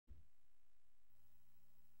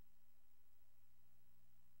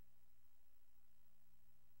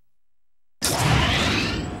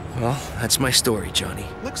that's my story, Johnny.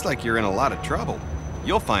 Looks like you're in a lot of trouble.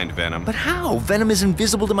 You'll find Venom. But how? Venom is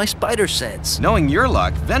invisible to my spider sense. Knowing your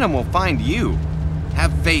luck, Venom will find you.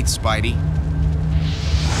 Have faith, Spidey.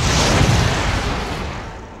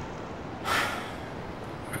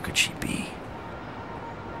 Where could she be?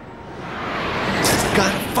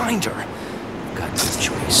 Gotta find her. Got no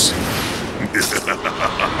choice.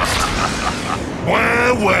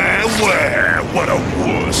 Where, what a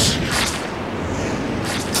wuss.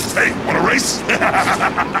 Hey, wanna race?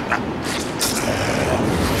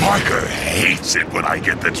 Parker hates it when I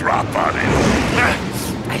get the drop on him.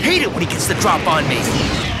 I hate it when he gets the drop on me.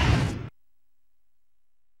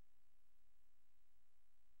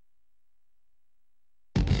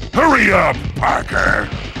 Hurry up, Parker!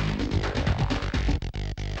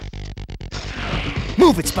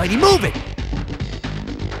 Move it, Spidey, move it!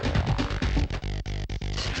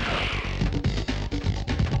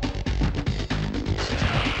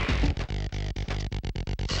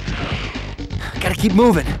 Gotta keep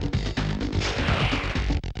moving.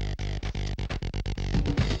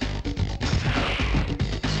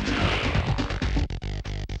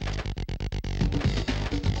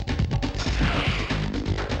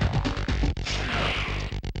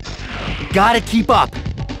 Gotta keep up.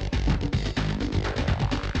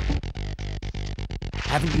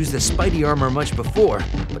 Haven't used the Spidey armor much before,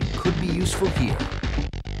 but it could be useful here.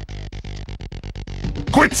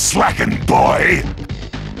 Quit slacking, boy!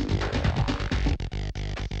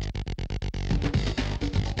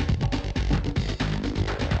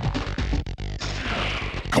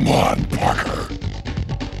 Come on, Parker.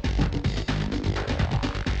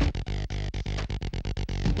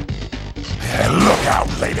 Look out,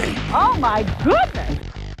 lady. Oh my goodness!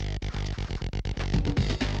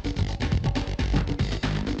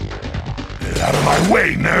 Out of my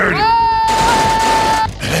way, nerd!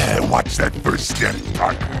 Watch that first step,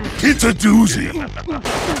 Parker. It's a doozy.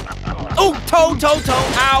 Oh, toe,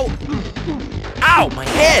 ow! Ow, my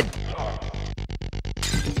head!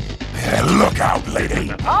 Look out,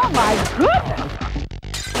 lady. Oh my goodness!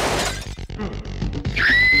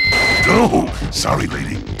 Oh, sorry,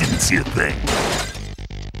 lady. Didn't see a thing.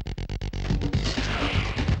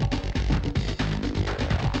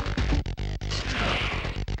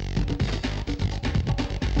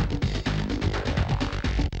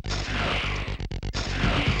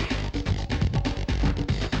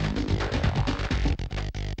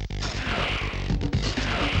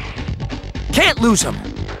 Can't lose him!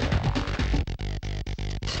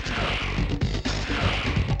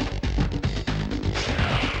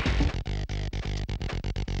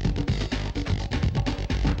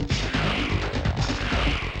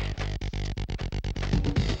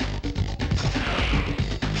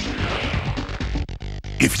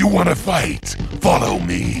 If you want to fight, follow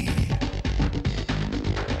me.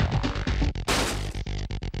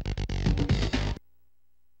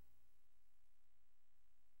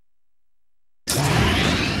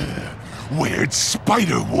 Where'd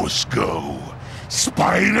Spider-Wuss go?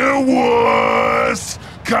 Spider-Wuss!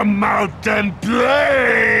 Come out and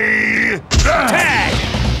play! Tag!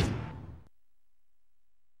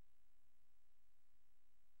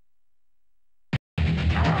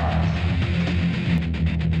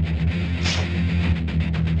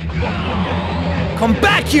 Come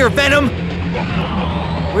back here, Venom!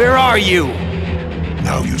 Where are you?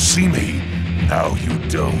 Now you see me, now you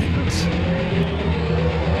don't.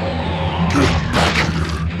 Get back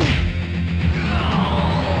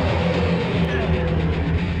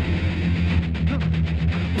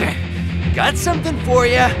here. Got something for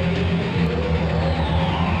ya.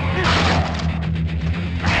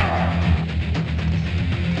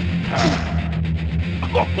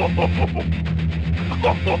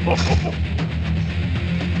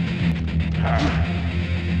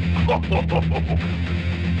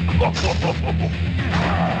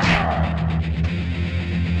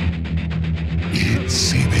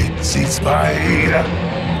 Itsy bitsy spider,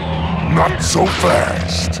 not so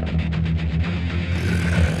fast.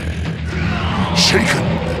 Shaken,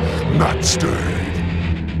 not stirred.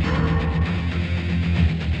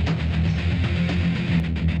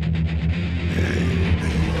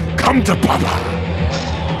 Come to Papa.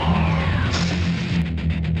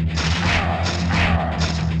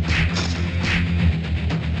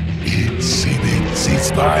 Itsy bitsy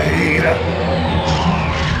spider.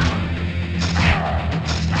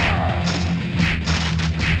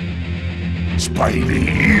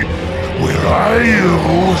 Spidey, where are you?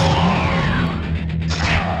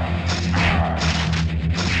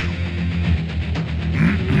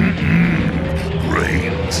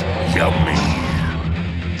 Brains, yummy.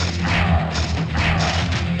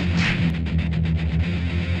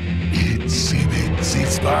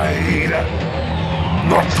 Spider.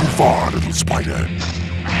 Not too far, little spider.